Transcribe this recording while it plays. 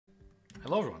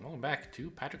Hello everyone, welcome back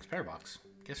to Patrick's Parabox.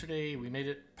 Yesterday we made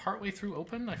it partway through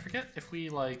open. I forget if we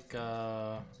like,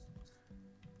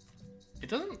 it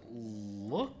doesn't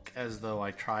look as though I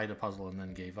tried a puzzle and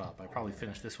then gave up. I probably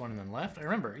finished this one and then left. I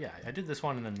remember, yeah, I did this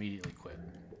one and then immediately quit.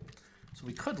 So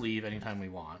we could leave anytime we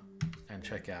want and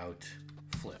check out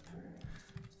Flip.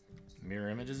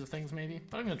 Mirror images of things maybe,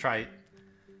 but I'm gonna try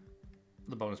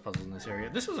the bonus puzzles in this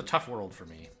area. This was a tough world for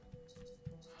me.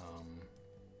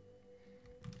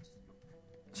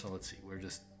 So let's see, we're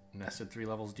just nested 3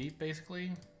 levels deep,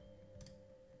 basically.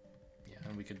 Yeah,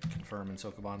 and we could confirm in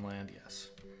Sokoban land,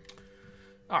 yes.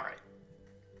 All right.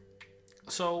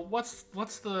 So what's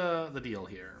the deal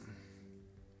here?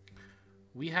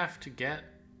 We have to get...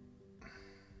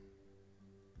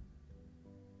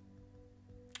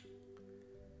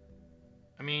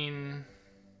 I mean...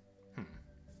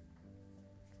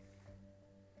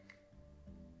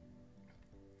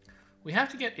 We have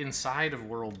to get inside of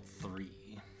World 3.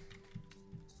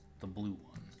 The blue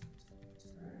one.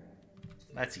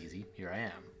 That's easy. Here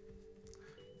I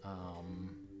am.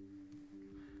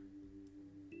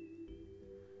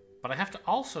 But I have to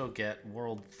also get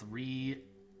World 3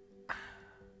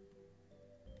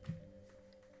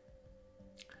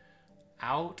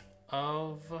 out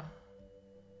of...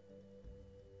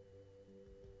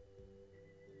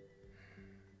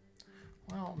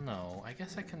 Well, no. I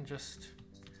guess I can just...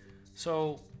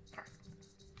 So...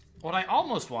 What I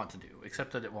almost want to do,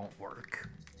 except that it won't work,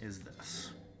 is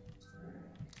this.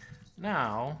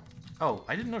 Now, oh,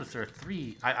 I didn't notice there are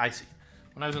 3. I see.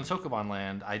 When I was in Sokoban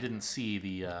land, I didn't see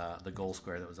the goal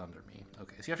square that was under me.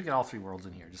 Okay, so you have to get all 3 worlds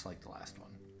in here, just like the last one.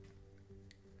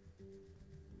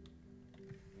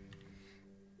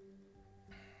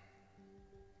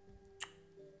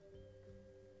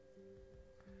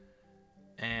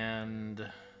 And...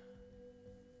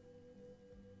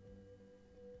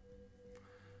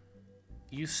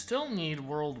 you still need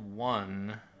World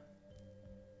 1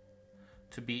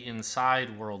 to be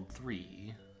inside World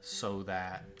 3 so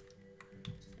that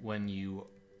when you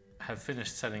have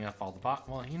finished setting up all the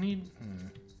well, you need...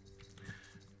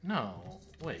 No,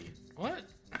 wait, what?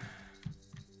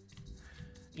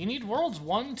 You need Worlds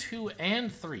 1, 2, and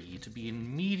 3 to be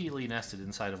immediately nested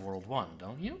inside of World 1,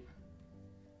 don't you?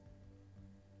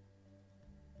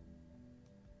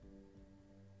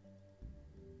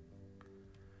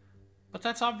 But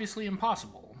that's obviously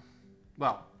impossible.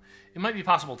 Well, it might be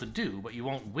possible to do, but you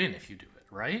won't win if you do it,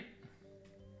 right?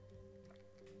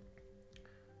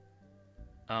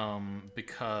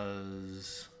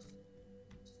 Because...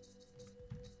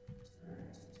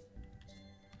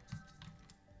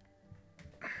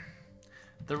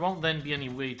 there won't then be any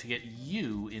way to get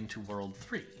you into World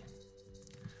 3.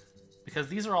 Because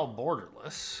these are all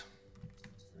borderless.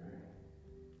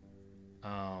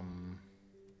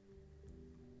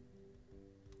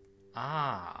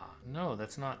 No,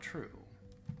 that's not true.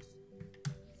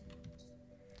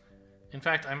 In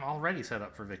fact, I'm already set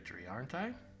up for victory, aren't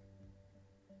I?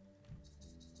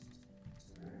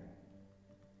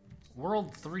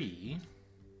 World 3.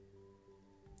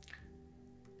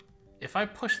 If I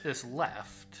push this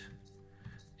left,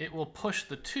 it will push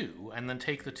the 2 and then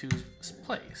take the 2's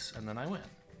place, and then I win.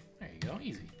 There you go,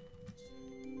 easy.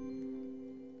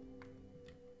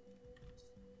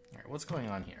 What's going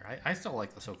on here? I still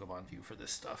like the Sokoban view for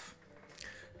this stuff.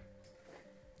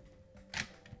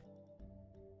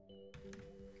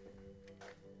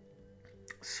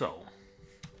 So.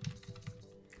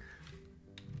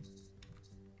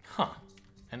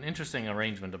 An interesting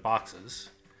arrangement of boxes.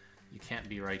 You can't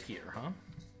be right here, huh?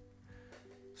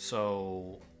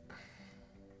 So.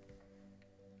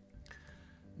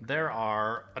 There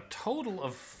are a total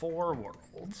of 4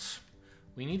 worlds.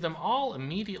 We need them all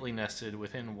immediately nested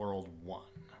within World 1.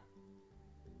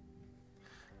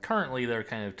 Currently, they're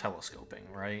kind of telescoping,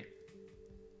 right?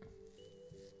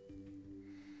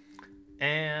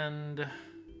 And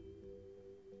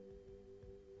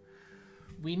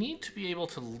we need to be able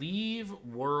to leave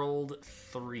World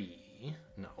 3.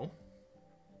 No.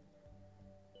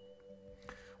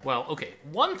 Well, okay,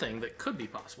 one thing that could be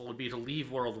possible would be to leave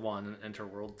World 1 and enter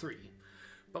World 3.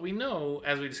 But we know,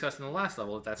 as we discussed in the last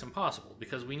level, that that's impossible,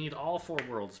 because we need all 4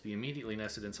 worlds to be immediately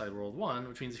nested inside World 1,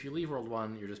 which means if you leave World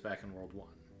 1, you're just back in World 1.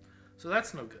 So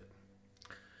that's no good.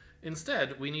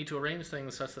 Instead, we need to arrange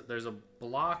things such that there's a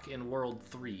block in World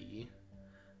 3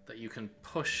 that you can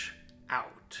push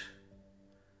out.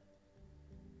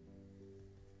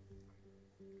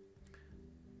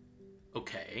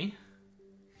 Okay.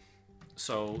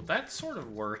 So that sort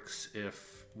of works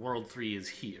if World 3 is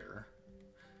here.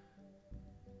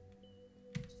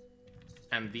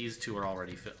 And these 2 are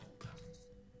already filled.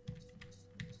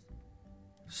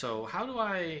 So how do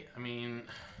I mean,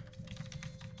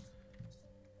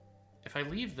 if I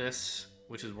leave this,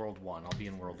 which is world 1, I'll be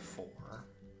in world 4.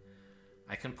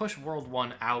 I can push world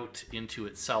 1 out into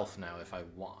itself now if I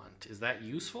want. Is that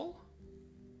useful?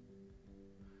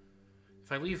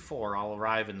 If I leave 4, I'll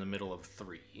arrive in the middle of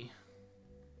 3.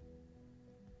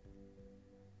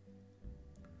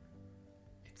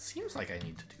 It seems like I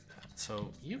need to do that.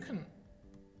 So you can...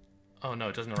 Oh no,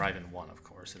 it doesn't arrive in 1, of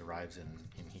course. It arrives in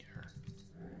here.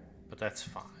 But that's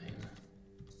fine.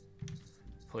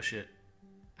 Push it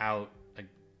out.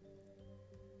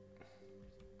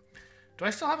 Do I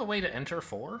still have a way to enter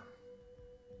 4?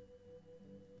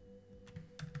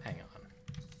 Hang on.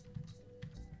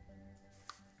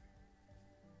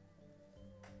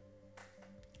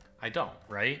 I don't,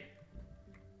 right?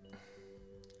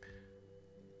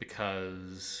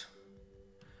 Because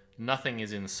nothing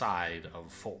is inside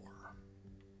of 4.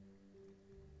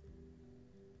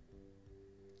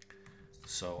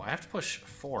 So I have to push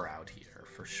 4 out here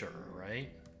for sure,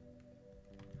 right?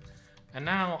 And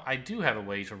now I do have a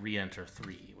way to re-enter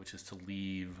 3, which is to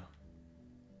leave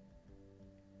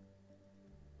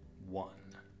 1.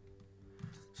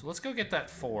 So let's go get that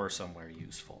 4 somewhere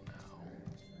useful now.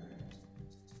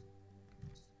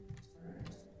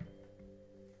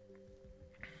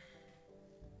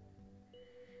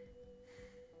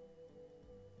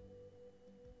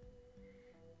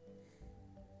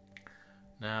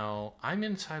 Now, I'm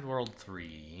inside world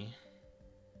 3.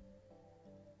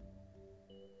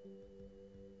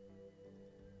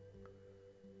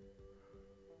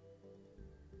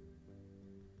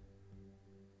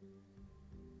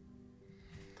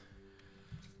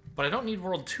 But I don't need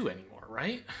world 2 anymore,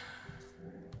 right?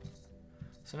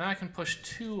 So now I can push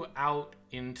 2 out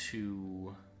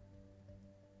into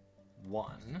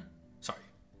 1. Sorry.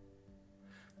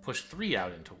 Push 3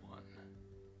 out into 1.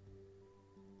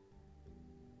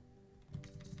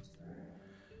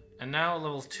 And now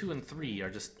levels 2 and 3 are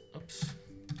just, oops,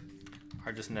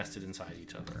 are just nested inside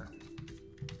each other.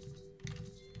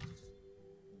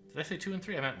 Did I say 2 and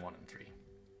 3? I meant 1 and 3.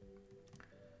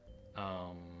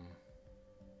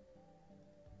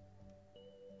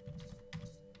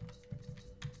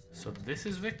 So this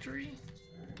is victory?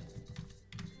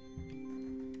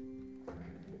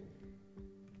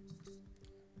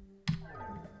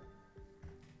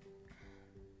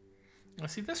 Now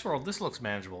see, this world, this looks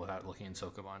manageable without looking in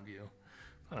Sokoban view.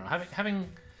 I don't know, having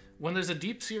when there's a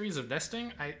deep series of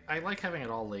nesting, I like having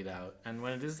it all laid out. And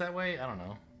when it is that way, I don't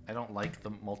know. I don't like the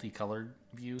multicolored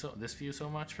view, this view so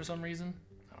much for some reason.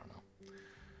 I don't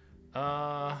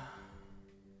know.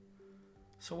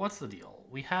 So what's the deal?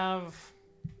 We have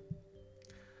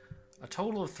a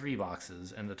total of 3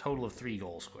 boxes and a total of 3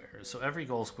 goal squares. So every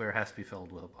goal square has to be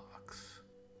filled with a box.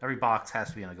 Every box has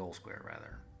to be in a goal square,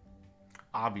 rather.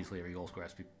 Obviously, every goal square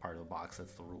has to be part of a box.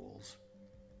 That's the rules.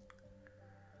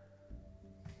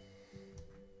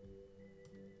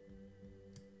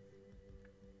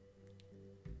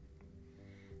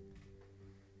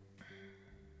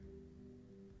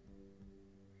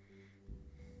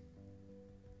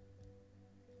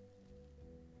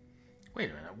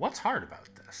 Wait a minute. What's hard about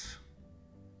this?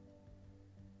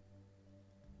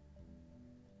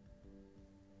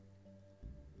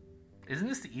 Isn't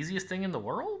this the easiest thing in the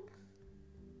world?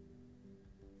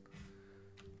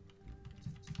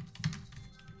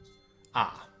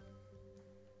 Ah.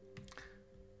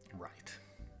 Right.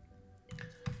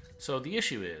 So the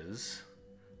issue is,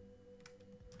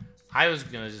 I was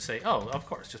going to just say, oh, of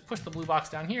course, just push the blue box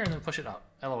down here and then push it up.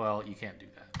 LOL, you can't do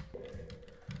that.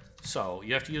 So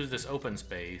you have to use this open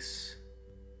space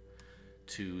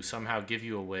to somehow give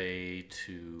you a way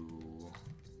to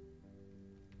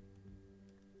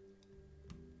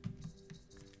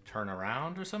turn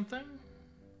around or something?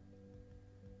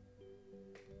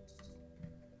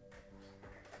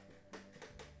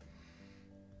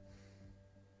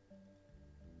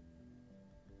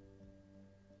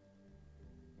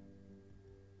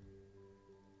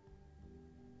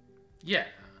 Yeah.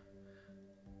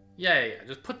 Yeah.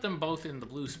 Just put them both in the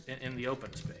blue in the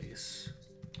open space,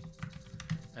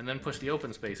 and then push the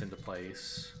open space into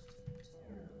place.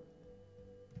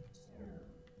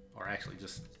 Or actually,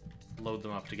 just load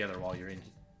them up together while you're in.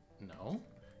 No,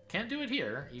 can't do it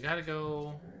here. You got to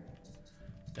go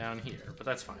down here. But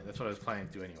that's fine. That's what I was planning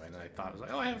to do anyway. And then I thought I was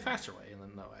like, oh, I have a faster way. And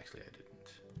then no, actually, I didn't.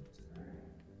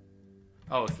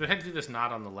 Oh, so I had to do this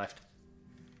not on the left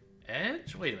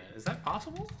edge. Wait a minute. Is that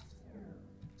possible?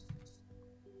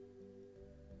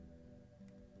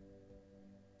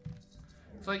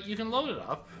 It's like, you can load it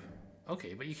up.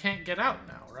 Okay, but you can't get out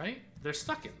now, right? They're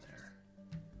stuck in there.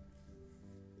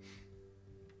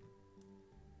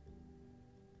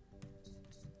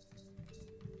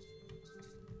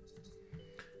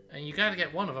 And you gotta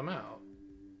get one of them out.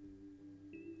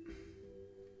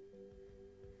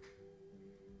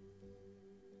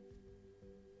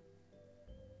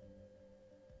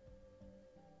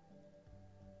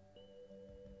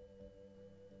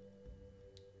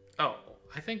 Oh,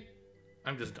 I think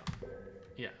I'm just done.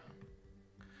 Yeah.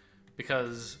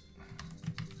 Because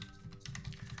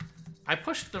I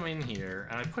pushed them in here,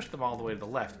 and I pushed them all the way to the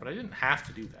left, but I didn't have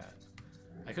to do that.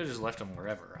 I could have just left them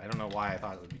wherever. I don't know why I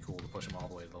thought it would be cool to push them all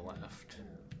the way to the left.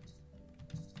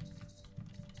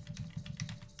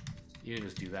 You can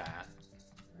just do that.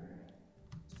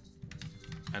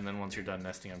 And then once you're done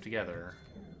nesting them together,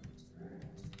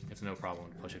 it's no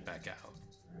problem to push it back out.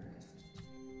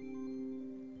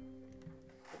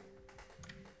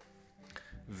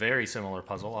 Very similar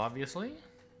puzzle, obviously.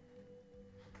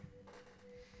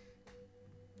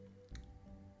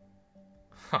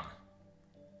 Huh.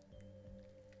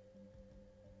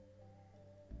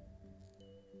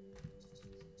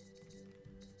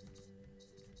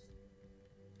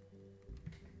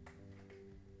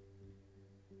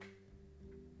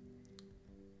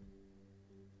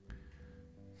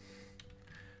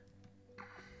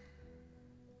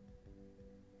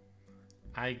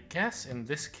 I guess in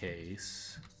this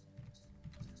case,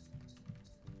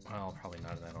 well, probably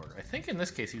not in that order. I think in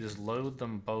this case you just load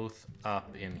them both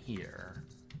up in here.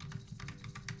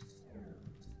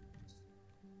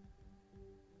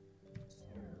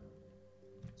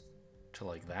 To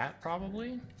like that,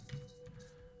 probably.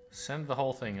 Send the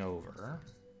whole thing over.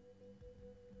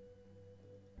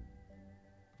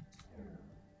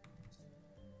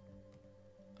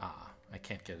 Ah, I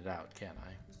can't get it out, can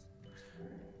I?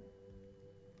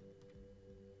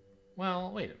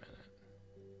 Well, wait a minute.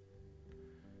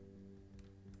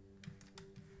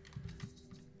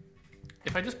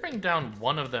 If I just bring down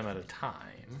one of them at a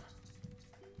time,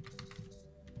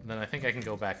 then I think I can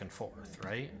go back and forth,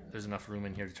 right? There's enough room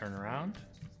in here to turn around.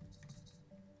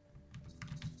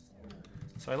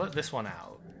 So I let this one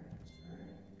out.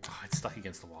 Oh, it's stuck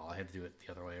against the wall. I had to do it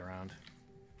the other way around.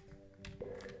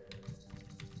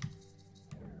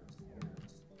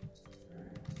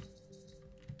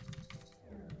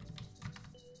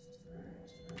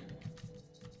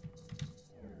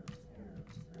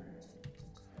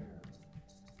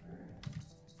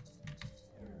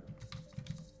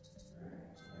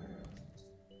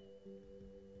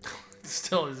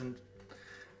 Still isn't.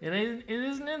 It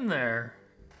isn't in there.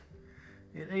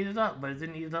 It ate it up, but it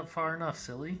didn't eat it up far enough,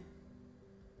 silly.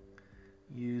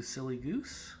 You silly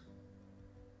goose.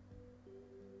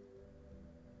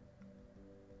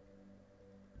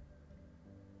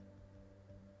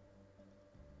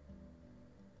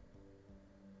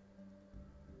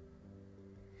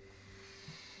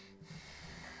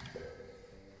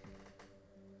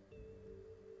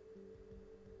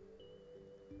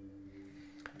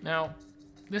 Now,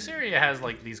 this area has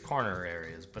like these corner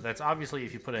areas, but that's obviously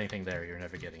if you put anything there, you're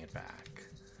never getting it back.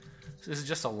 So this is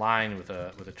just a line with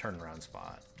a turnaround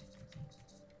spot,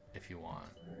 if you want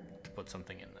to put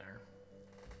something in there.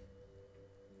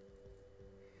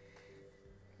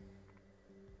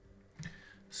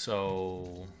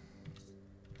 So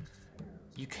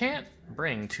you can't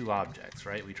bring two objects,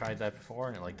 right? We tried that before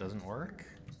and it like doesn't work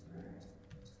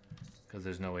because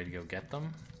there's no way to go get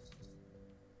them.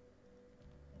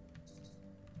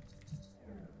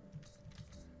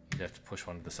 You'd have to push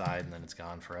one to the side and then it's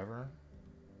gone forever.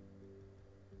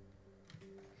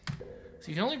 So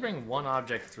you can only bring one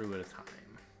object through at a time.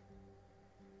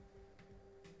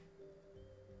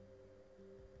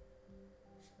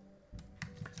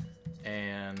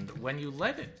 And when you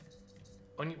let it,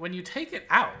 when you take it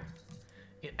out,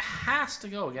 it has to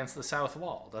go against the south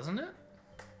wall, doesn't it?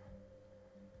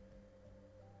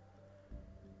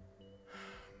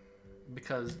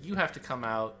 Because you have to come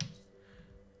out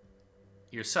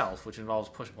yourself, which involves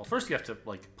pushing. Well, first you have to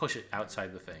like push it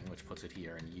outside the thing, which puts it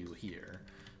here, and you here.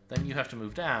 Then you have to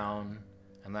move down,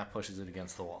 and that pushes it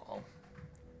against the wall.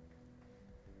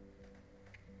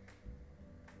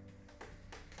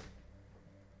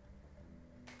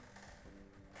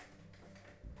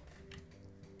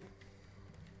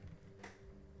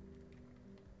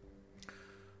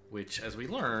 Which, as we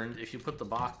learned, if you put the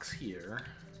box here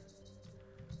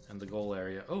and the goal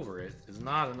area over it, is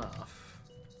not enough.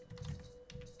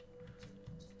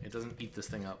 It doesn't eat this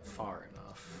thing up far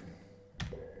enough.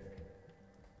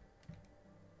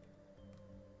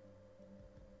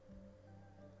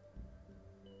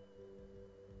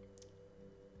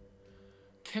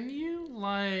 Can you,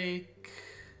 like...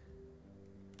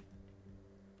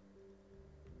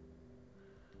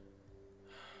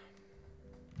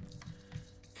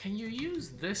 Can you use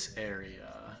this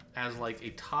area as, like,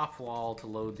 a top wall to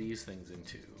load these things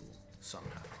into?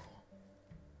 somehow.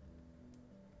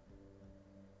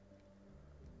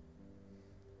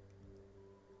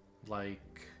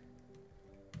 Like,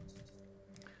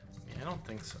 I don't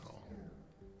think so.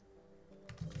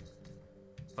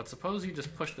 But suppose you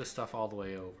just push this stuff all the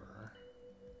way over.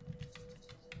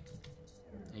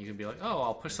 And you can be like, oh,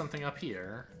 I'll push something up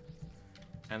here,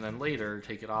 and then later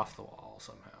take it off the wall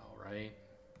somehow, right?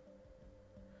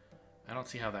 I don't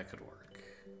see how that could work.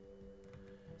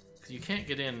 Because you can't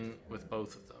get in with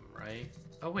both of them, right?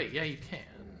 Oh wait, yeah, you can.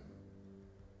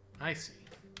 I see.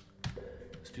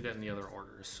 Let's do that in the other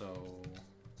orders. So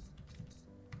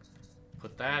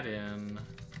put that in,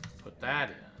 put that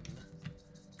in,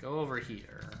 go over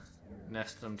here,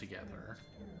 nest them together,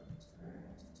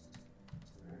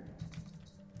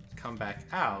 come back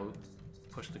out,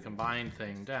 push the combined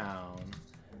thing down,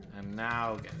 and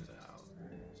now get it out.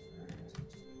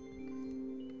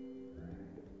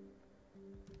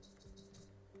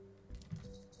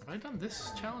 Have I done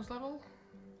this challenge level?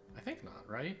 I think not,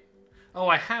 right? Oh,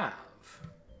 I have.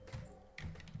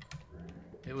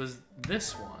 It was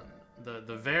this one,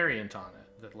 the variant on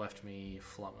it, that left me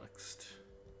flummoxed.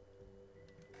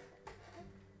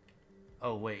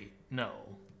 Oh, wait, no.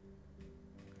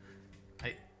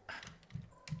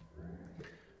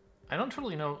 I don't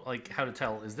totally know, like, how to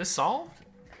tell. Is this solved?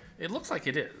 It looks like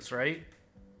it is, right?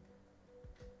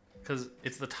 Because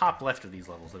it's the top left of these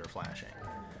levels that are flashing.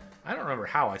 I don't remember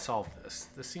how I solved this.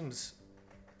 This seems...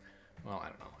 Well, I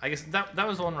don't know. I guess that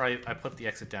was the one where I put the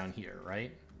exit down here,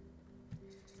 right?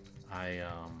 I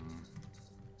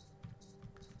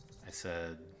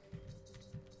said...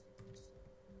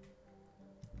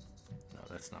 No,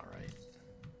 that's not right.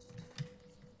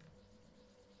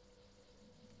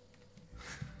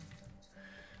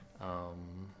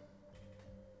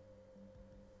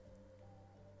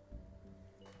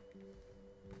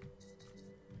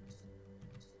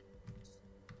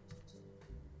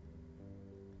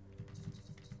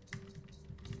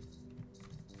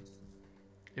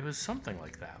 It was something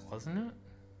like that, wasn't it?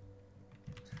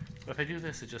 But if I do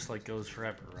this, it just like goes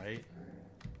forever, right?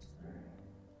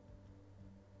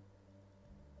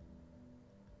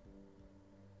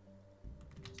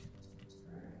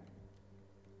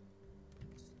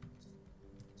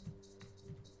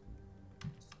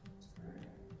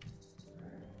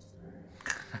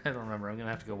 I don't remember. I'm gonna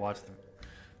have to go watch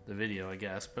the video, I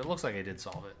guess. But it looks like I did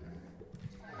solve it.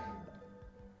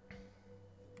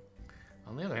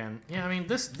 On the other hand, yeah, I mean,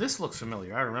 this looks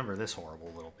familiar. I remember this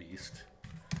horrible little beast.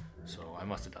 So I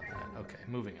must have done that. Okay,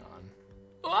 moving on.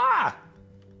 Ah!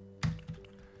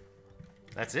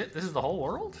 That's it? This is the whole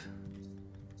world?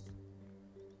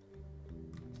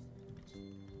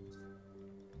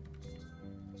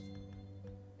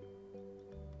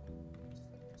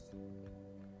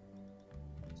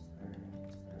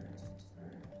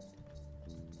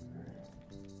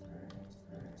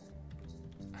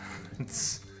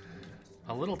 It's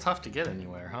a little tough to get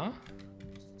anywhere, huh?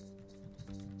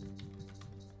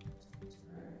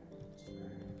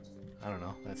 I don't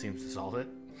know. That seems to solve it.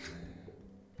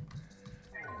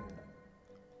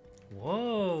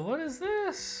 Whoa, what is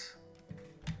this?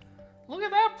 Look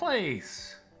at that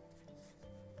place!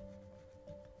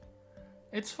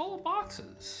 It's full of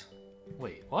boxes.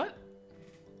 Wait, what?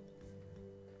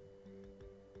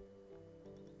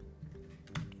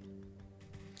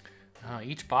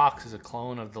 Each box is a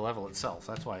clone of the level itself.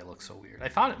 That's why it looks so weird. I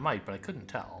thought it might, but I couldn't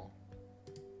tell.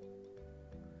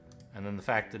 And then the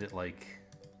fact that it, like,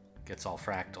 gets all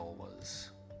fractal was...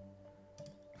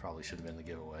 Probably should have been the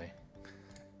giveaway.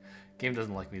 Game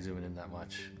doesn't like me zooming in that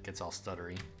much. It gets all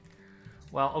stuttery.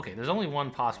 Well, okay, there's only one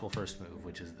possible first move,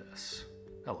 which is this.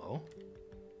 Hello.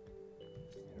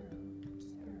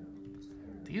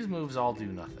 These moves all do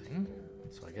nothing.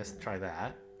 So I guess try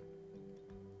that.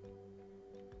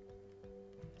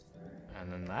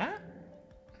 And then that?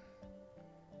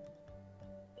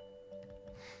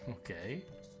 Okay.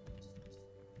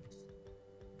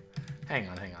 Hang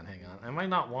on. I might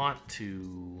not want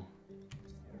to...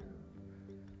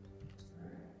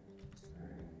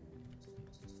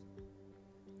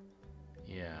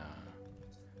 Yeah.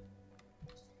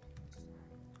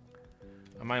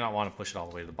 I might not want to push it all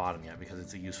the way to the bottom yet because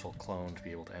it's a useful clone to be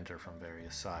able to enter from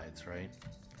various sides, right?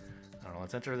 I don't know,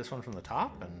 let's enter this one from the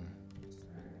top and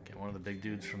get one of the big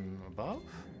dudes from above.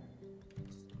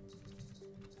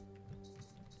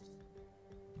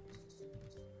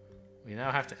 We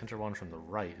now have to enter one from the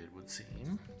right, it would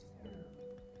seem.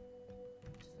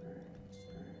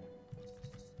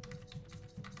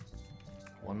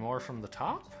 One more from the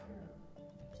top?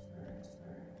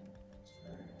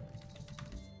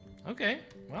 Okay,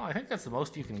 well, I think that's the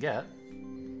most you can get.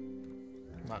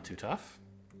 Not too tough.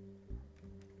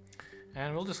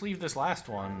 And we'll just leave this last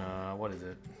one, what is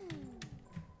it?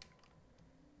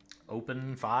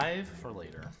 Open 5 for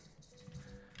later.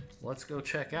 Let's go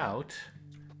check out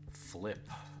Flip.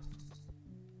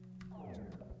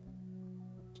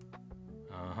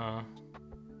 Uh-huh.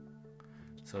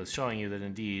 So it's showing you that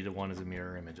indeed one is a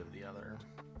mirror image of the other.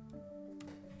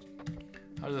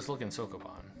 How does this look in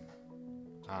Sokoban?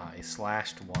 Ah, a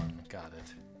slashed 1. Got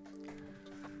it.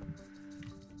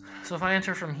 So if I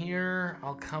enter from here,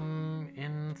 I'll come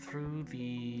in through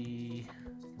the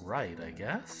right, I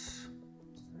guess.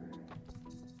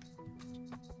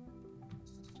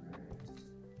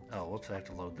 Oh, whoops, I have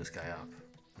to load this guy up,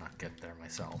 not get there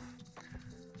myself.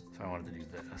 So I wanted to do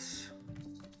this.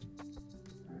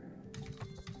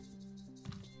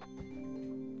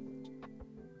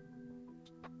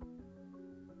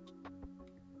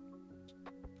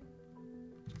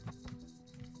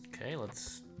 Okay,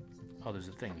 let's... Oh, there's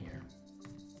a thing here.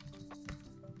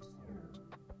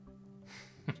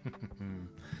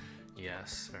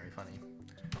 Yes, very funny.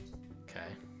 Okay.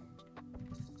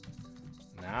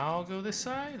 Now go this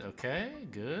side. Okay,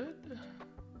 good.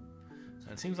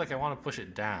 It seems like I want to push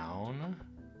it down.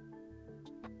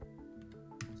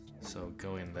 So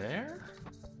go in there.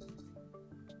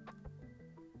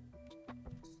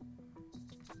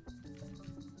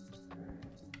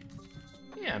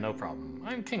 Yeah, no problem.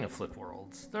 I'm king of flip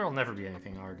worlds. There'll never be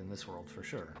anything hard in this world for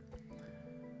sure.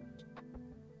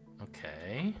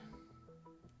 Okay.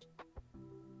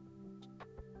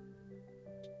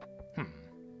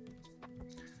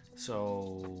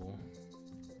 So...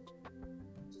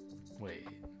 Wait,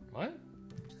 what?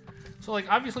 So, like,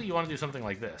 obviously you want to do something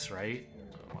like this, right?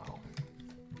 Well,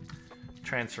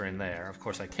 transfer in there. Of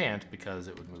course I can't because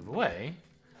it would move away.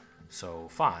 So,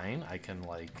 fine, I can,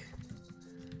 like...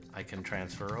 I can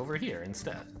transfer over here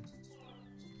instead.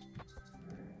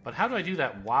 But how do I do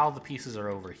that while the pieces are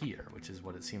over here, which is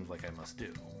what it seems like I must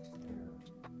do?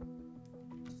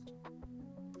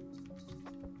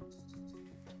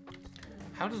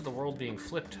 How does the world being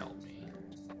flipped help me?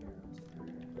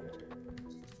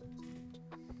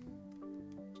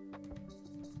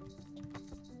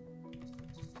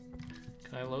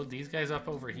 Can I load these guys up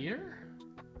over here?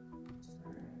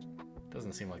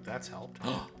 Doesn't seem like that's helped.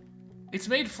 It's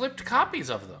made flipped copies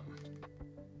of them.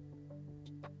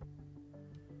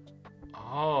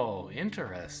 Oh,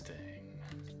 interesting.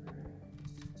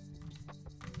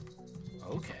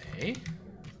 Okay.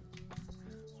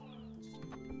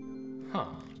 Huh.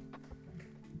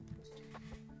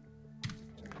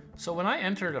 So when I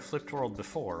entered a flipped world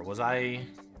before, was I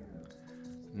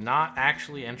not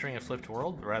actually entering a flipped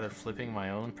world, but rather flipping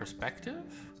my own perspective?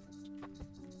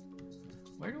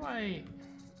 Where do I...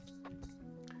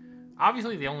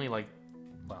 Obviously the only, like...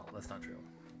 Well, that's not true.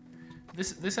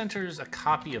 This enters a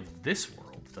copy of this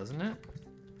world, doesn't it?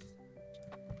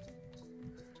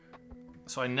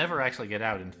 So I never actually get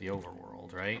out into the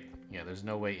overworld, right? Yeah, there's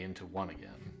no way into one again.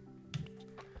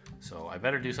 So I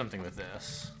better do something with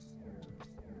this.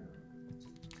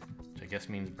 Which I guess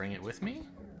means bring it with me?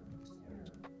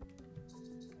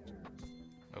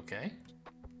 Okay.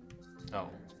 Oh,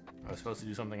 I was supposed to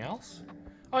do something else?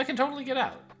 Oh, I can totally get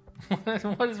out.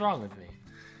 What is wrong with me?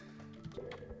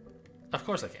 Of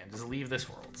course I can. Just leave this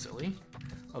world, silly.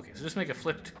 Okay, so just make a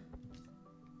flipped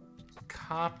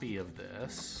copy of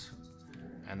this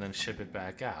and then ship it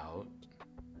back out.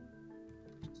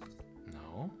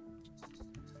 No.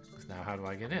 So now how do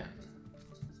I get in?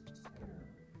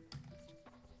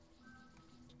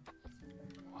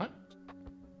 What?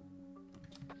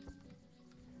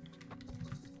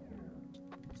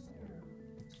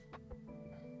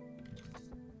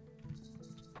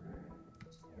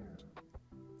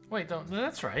 Wait, no,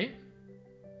 that's right.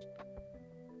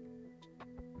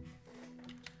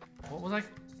 What was I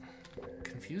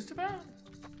confused about?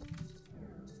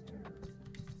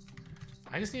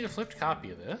 I just need a flipped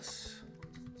copy of this.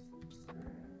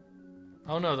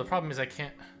 Oh no, the problem is I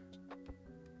can't...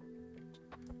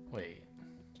 Wait.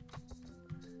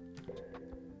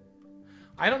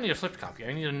 I don't need a flipped copy,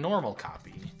 I need a normal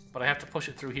copy. But I have to push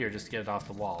it through here just to get it off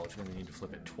the wall, which means I need to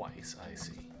flip it twice, I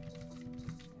see.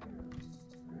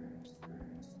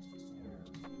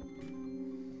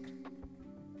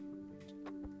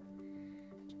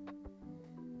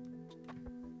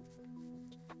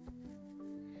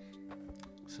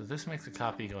 So this makes a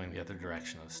copy going the other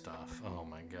direction of stuff. Oh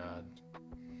my god.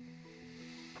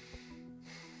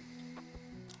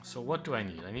 So what do I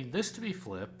need? I need this to be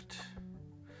flipped.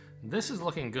 This is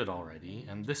looking good already,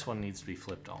 and this one needs to be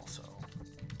flipped also.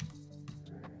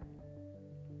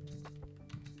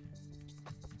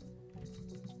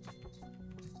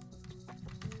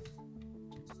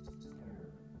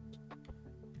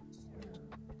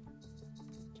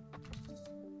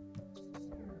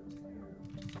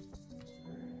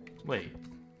 Wait.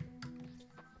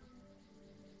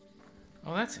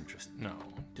 Oh, that's interesting. No.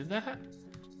 Did that...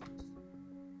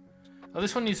 Oh,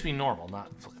 this one needs to be normal,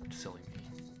 not flipped. Silly me.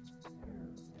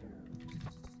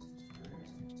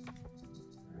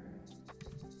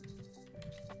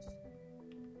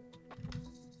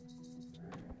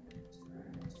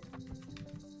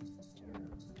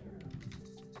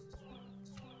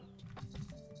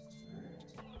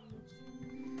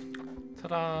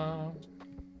 Ta-da!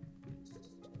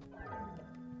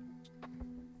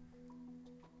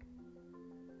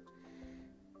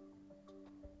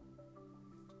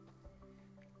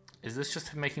 Is this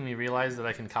just making me realize that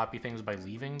I can copy things by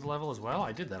leaving the level as well?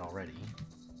 I did that already.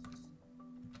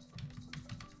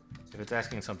 If it's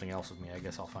asking something else of me, I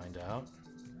guess I'll find out.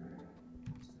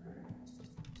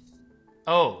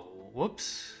 Oh,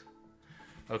 whoops.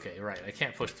 Okay, right. I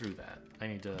can't push through that. I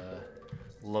need to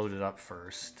load it up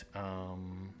first.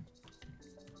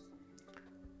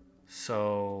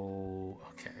 So,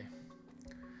 okay.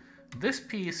 This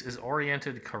piece is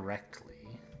oriented correctly.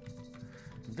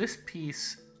 This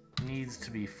piece needs to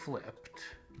be flipped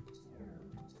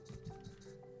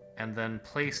and then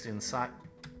placed inside.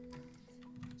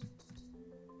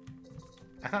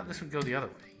 I thought this would go the other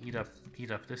way. Eat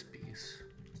up this piece.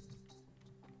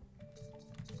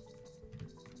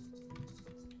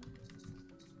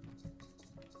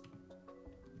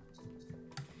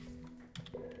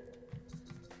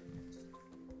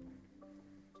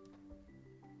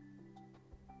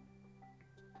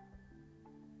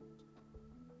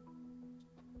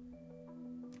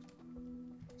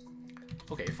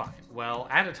 Okay, fine. Well,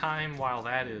 at a time while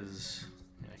that is...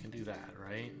 Yeah, I can do that,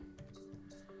 right?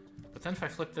 But then if I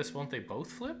flip this, won't they both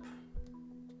flip?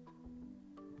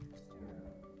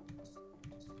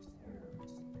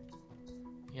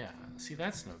 Yeah, see,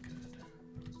 that's no good.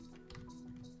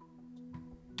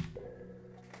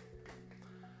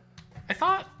 I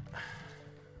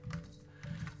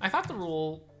thought the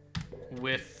rule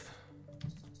with...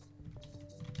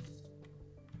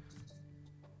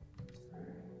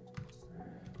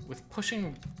 with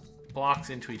pushing blocks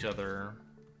into each other...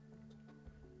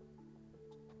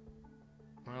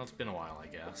 Well, it's been a while, I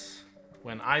guess.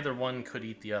 When either one could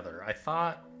eat the other. I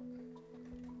thought...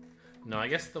 No, I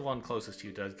guess the one closest to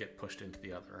you does get pushed into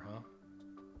the other, huh?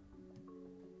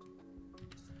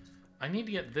 I need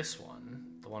to get this one,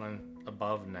 the one I'm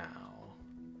above now,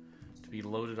 to be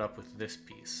loaded up with this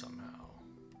piece somehow.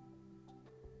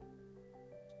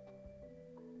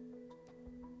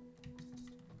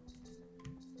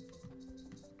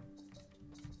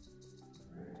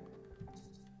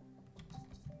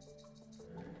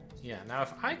 Yeah, now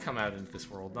if I come out into this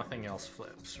world, nothing else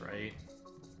flips, right?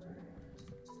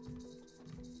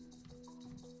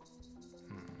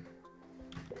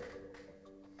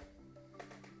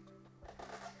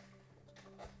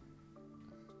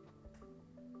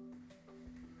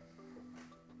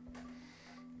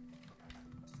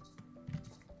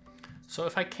 So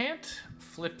if I can't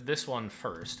flip this one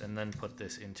first and then put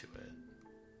this into it,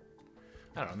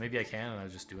 I don't know, maybe I can and I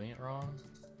was just doing it wrong.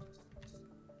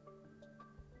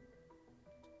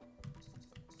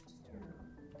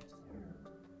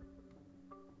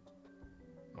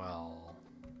 Well,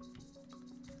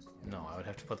 no, I would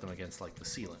have to put them against like the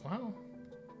ceiling. Well,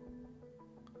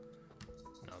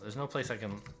 no, there's no place I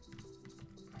can...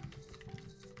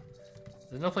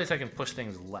 There's no place I can push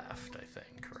things left, I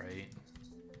think, right?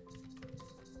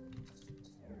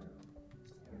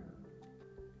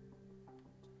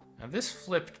 Now this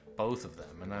flipped both of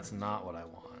them, and that's not what I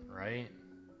want, right?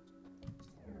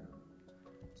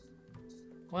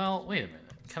 Well, wait a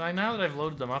minute. Can I, now that I've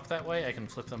loaded them up that way, I can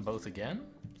flip them both again?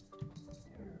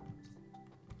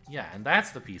 Yeah, and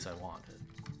that's the piece I wanted.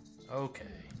 Okay.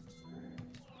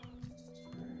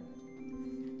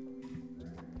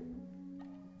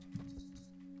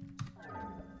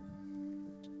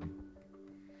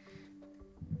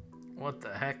 What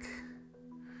the heck?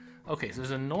 Okay, so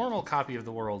there's a normal copy of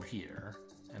the world here,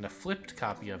 and a flipped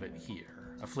copy of it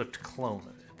here. A flipped clone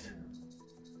of it.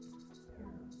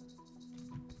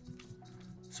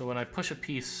 So when I push a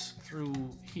piece through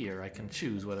here, I can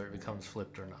choose whether it becomes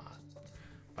flipped or not,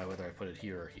 by whether I put it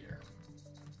here or here.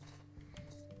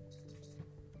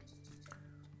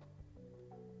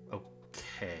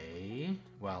 Okay,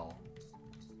 well,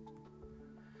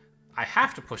 I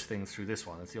have to push things through this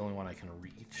one. It's the only one I can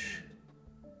reach.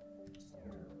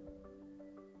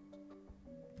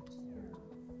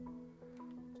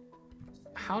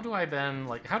 How do I then,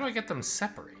 like, how do I get them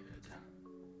separated?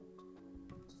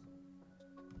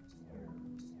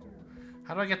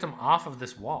 How do I get them off of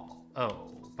this wall?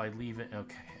 Oh, by leaving,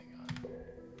 okay, hang on.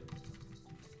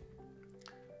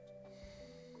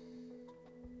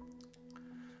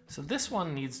 So this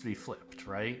one needs to be flipped,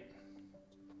 right?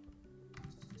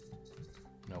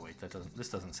 No, wait, this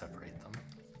doesn't separate them.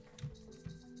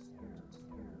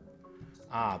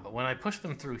 Ah, but when I push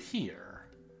them through here,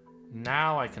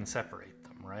 now I can separate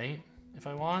them, right? If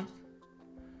I want.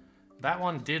 That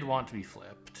one did want to be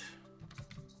flipped.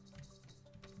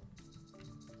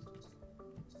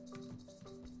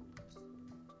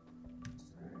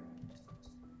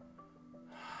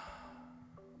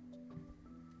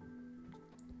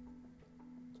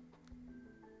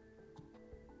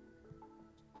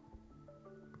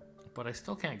 But I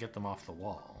still can't get them off the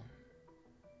wall.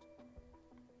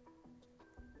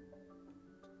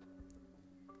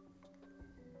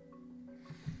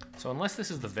 So unless this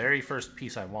is the very first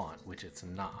piece I want, which it's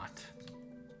not,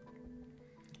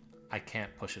 I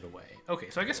can't push it away. Okay,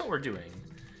 so I guess what we're doing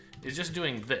is just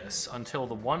doing this until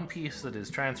the one piece that is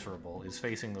transferable is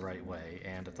facing the right way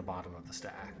and at the bottom of the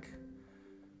stack.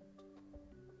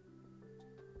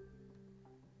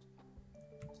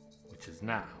 Which is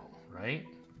now, right?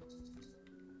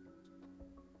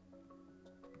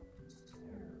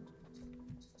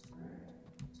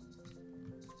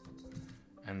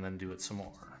 And then do it some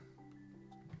more.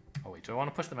 Oh wait, do I want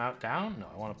to push them out down? No,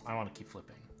 I want to keep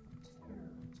flipping.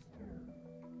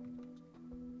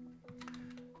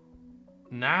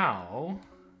 Now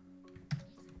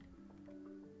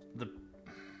the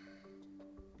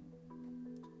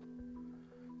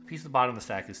piece at the bottom of the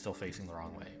stack is still facing the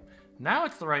wrong way. Now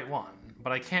it's the right one,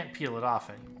 but I can't peel it off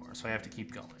anymore, so I have to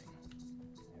keep going.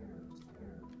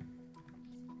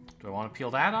 Do I want to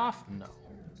peel that off? No.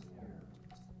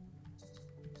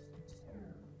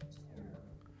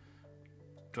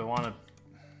 Do I want to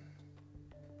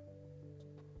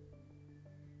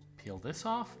peel this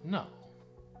off? No.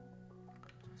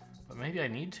 But maybe I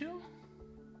need to?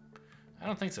 I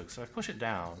don't think so, because if I push it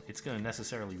down, it's going to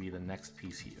necessarily be the next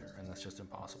piece here, and that's just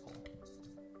impossible.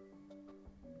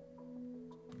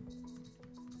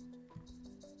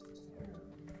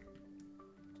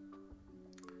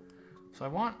 So I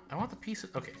want the piece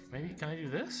of, okay, maybe, can I do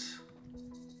this?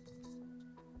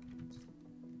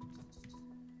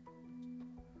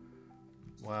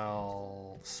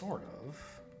 Well, sort of.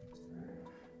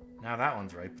 Now that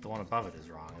one's right, but the one above it is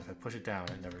wrong. If I push it down,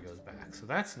 it never goes back. So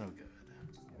that's no good.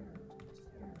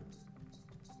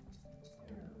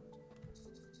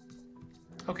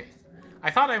 Okay.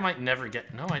 I thought I might never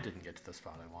get... No, I didn't get to the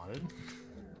spot I wanted.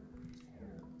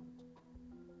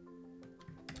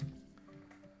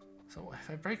 So if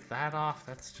I break that off,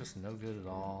 that's just no good at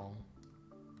all.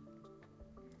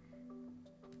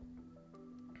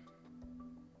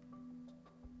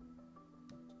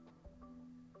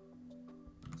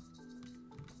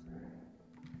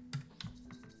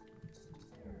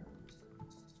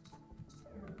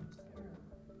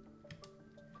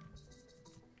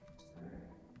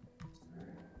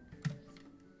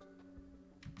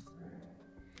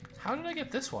 How did I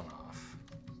get this one off?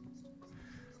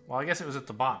 Well, I guess it was at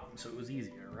the bottom, so it was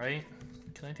easier, right?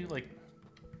 Can I do, like...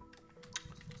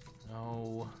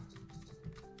 No...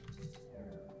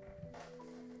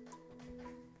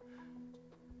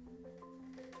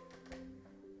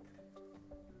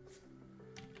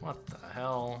 What the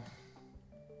hell?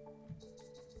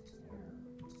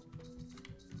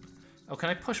 Oh,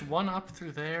 can I push one up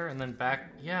through there and then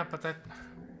back? Yeah, but that...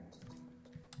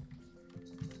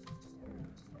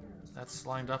 That's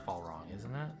lined up all wrong,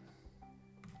 isn't it?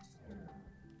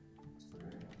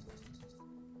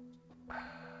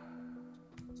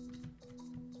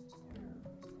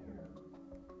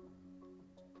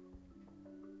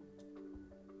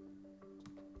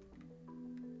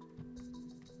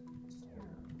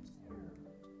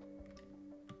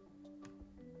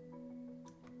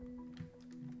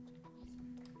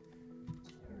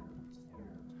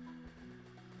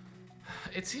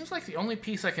 It seems like the only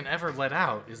piece I can ever let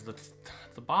out is the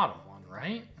bottom one,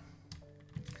 right?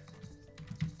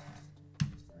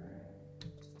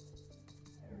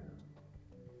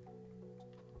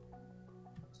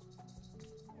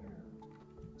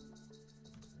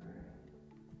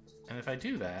 And if I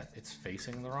do that, it's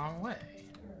facing the wrong way.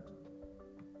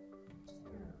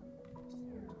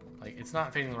 Like, it's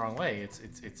not facing the wrong way,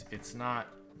 it's not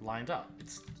lined up.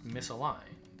 It's misaligned.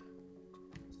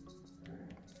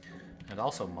 And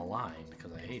also maligned,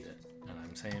 because I hate it. And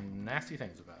I'm saying nasty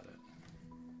things about it.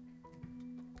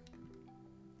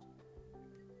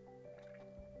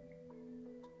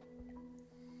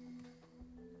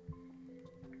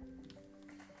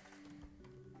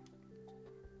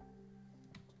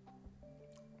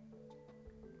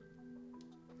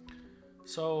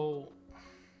 So...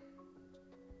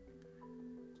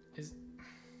 Is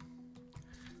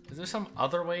there some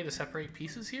other way to separate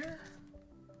pieces here?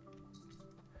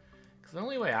 The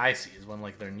only way I see is when,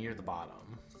 like, they're near the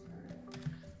bottom.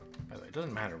 By the way, it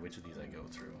doesn't matter which of these I go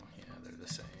through. Yeah, they're the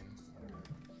same.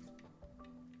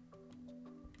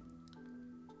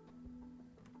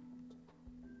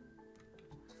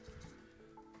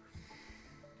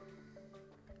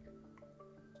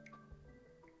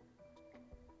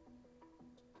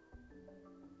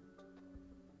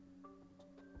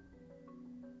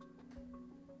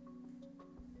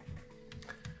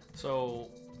 So,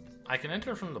 I can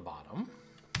enter from the bottom.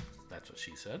 That's what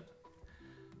she said.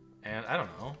 And I don't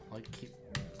know, like, keep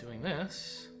doing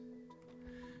this.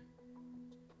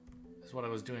 This is what I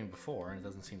was doing before, and it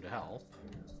doesn't seem to help.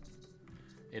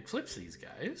 It flips these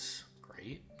guys.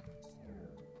 Great.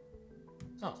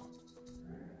 Oh.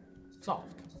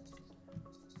 Solved.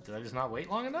 Did I just not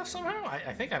wait long enough somehow?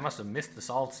 I think I must have missed the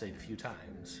solved state a few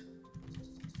times.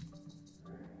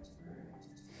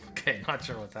 Okay, not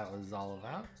sure what that was all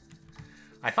about.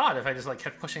 I thought if I just, like,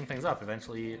 kept pushing things up,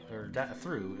 eventually, or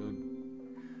through, it would,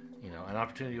 you know, an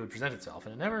opportunity would present itself,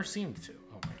 and it never seemed to.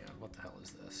 Oh my god, what the hell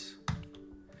is this?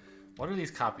 What are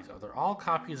these copies of? They're all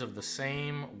copies of the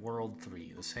same World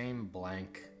 3, the same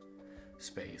blank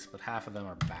space, but half of them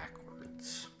are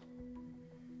backwards.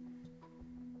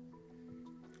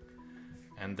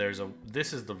 And there's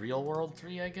this is the real World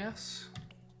 3, I guess?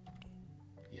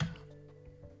 Yeah.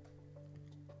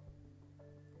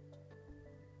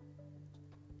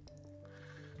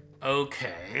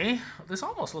 Okay, this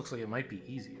almost looks like it might be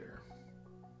easier.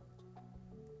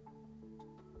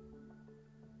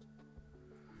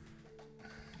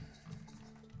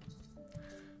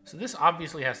 So this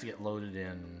obviously has to get loaded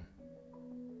in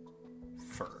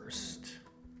first.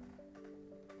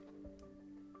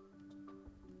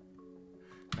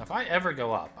 Now if I ever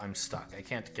go up, I'm stuck. I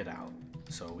can't get out,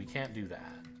 so we can't do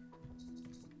that.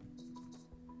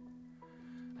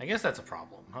 I guess that's a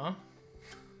problem, huh?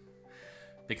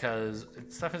 Because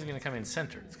stuff isn't going to come in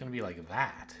centered. It's going to be like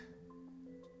that.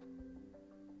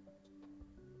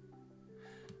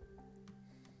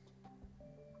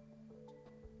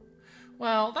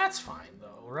 Well, that's fine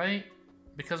though, right?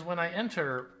 Because when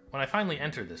I finally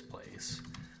enter this place,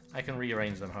 I can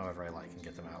rearrange them however I like and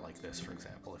get them out like this, for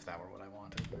example, if that were what I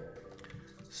wanted.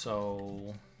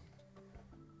 So...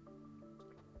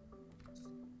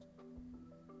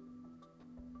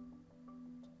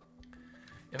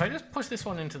 if I just push this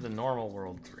one into the normal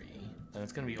World 3, then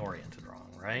it's going to be oriented wrong,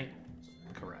 right?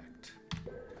 Correct.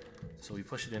 So we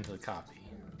push it into the copy.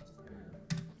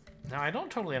 Now, I don't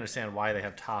totally understand why they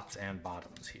have tops and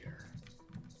bottoms here.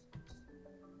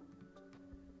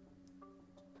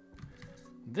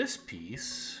 This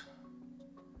piece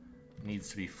needs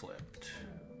to be flipped.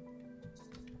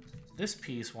 This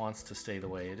piece wants to stay the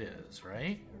way it is,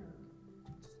 right?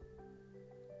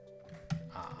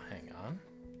 Ah, hang on.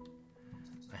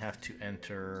 I have to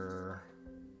enter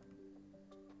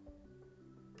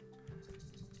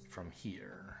from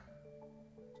here.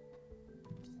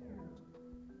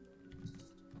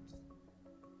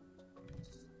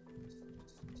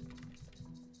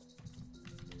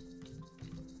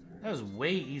 That was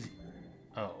way easy.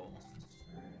 Oh.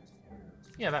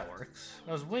 Yeah, that works.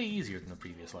 That was way easier than the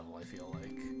previous level, I feel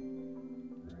like.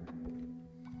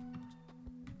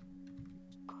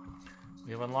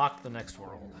 We have unlocked the next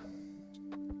world.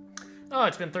 Oh,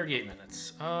 it's been 38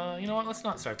 minutes. You know what? Let's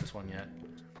not start this one yet.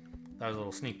 That was a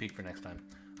little sneak peek for next time.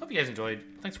 Hope you guys enjoyed.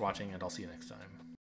 Thanks for watching, and I'll see you next time.